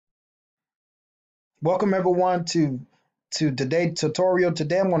Welcome everyone to today's tutorial.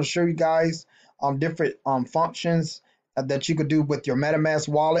 Today I'm going to show you guys different functions that you could do with your MetaMask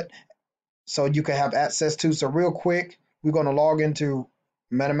wallet so you can have access to. So real quick, we're going to log into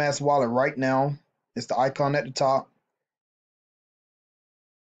MetaMask wallet right now. It's the icon at the top.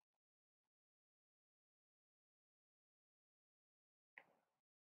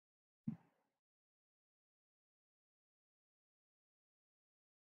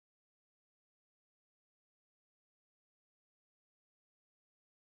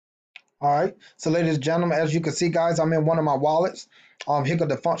 All right, so ladies and gentlemen, as you can see, guys, I'm in one of my wallets. Here are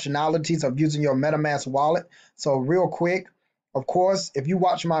the functionalities of using your MetaMask wallet. So real quick, of course, if you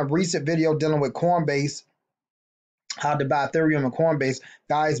watch my recent video dealing with Coinbase, how to buy Ethereum and Coinbase,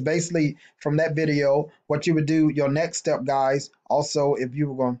 guys, basically from that video, what you would do, your next step, guys, also, if you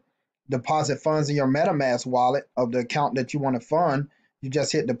were going to deposit funds in your MetaMask wallet of the account that you want to fund, you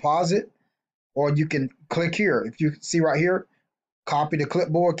just hit deposit, or you can click here. If you see right here, copy the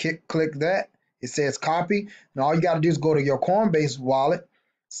clipboard, click that. It says copy. And all you got to do is go to your Coinbase wallet,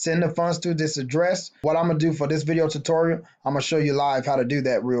 send the funds to this address. What I'm going to do for this video tutorial, I'm going to show you live how to do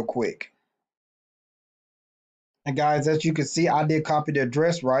that real quick. And guys, as you can see, I did copy the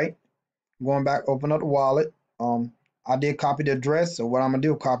address, right? Going back, open up the wallet. I did copy the address. So what I'm going to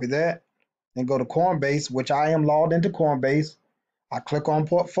do, copy that and go to Coinbase, which I am logged into Coinbase. I click on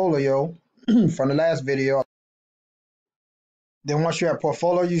portfolio from the last video. Then once you're at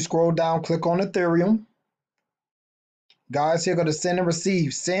portfolio, you scroll down, click on Ethereum. Guys, here go to send and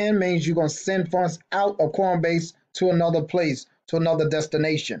receive. Send means you're going to send funds out of Coinbase to another place, to another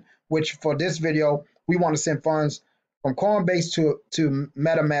destination, which for this video, we want to send funds from Coinbase to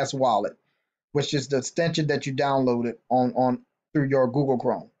MetaMask wallet, which is the extension that you downloaded on through your Google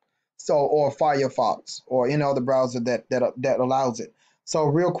Chrome. So, or Firefox, or any other browser that allows it. So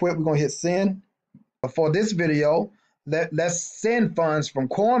real quick, we're going to hit send. For this video, let's send funds from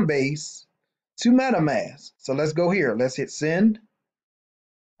Coinbase to MetaMask. So let's go here. Let's hit send.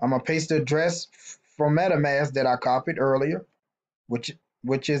 I'm going to paste the address from MetaMask that I copied earlier, which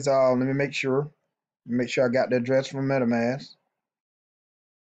is, let me make sure I got the address from MetaMask,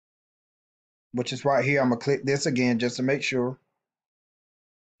 which is right here. I'm going to click this again just to make sure.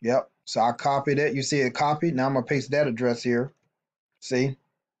 Yep. So I copied it. You see it copied. Now I'm going to paste that address here. See?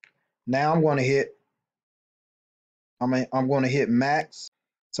 Now I'm going to hit max.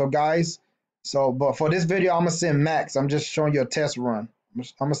 So guys, but for this video, I'm going to send max. I'm just showing you a test run. I'm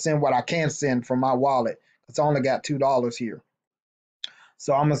going to send what I can send from my wallet. It's only got $2 here.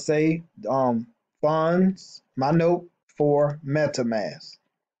 So I'm going to say funds, my note for MetaMask.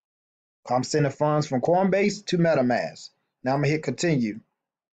 I'm sending funds from Coinbase to MetaMask. Now I'm going to hit continue.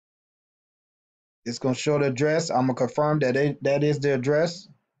 It's going to show the address. I'm going to confirm that is the address.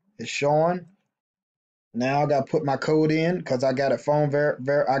 It's showing. Now I got to put my code in because I got a phone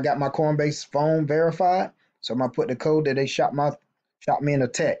I got my Coinbase phone verified. So I'm going to put the code that they shot me in a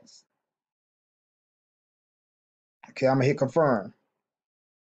text. Okay, I'm going to hit confirm.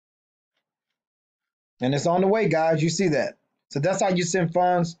 And it's on the way, guys. You see that. So that's how you send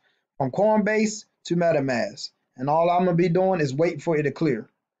funds from Coinbase to MetaMask. And all I'm going to be doing is waiting for it to clear.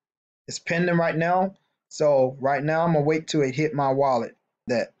 It's pending right now. So right now I'm going to wait till it hit my wallet.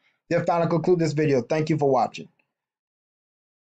 That finally conclude this video. Thank you for watching.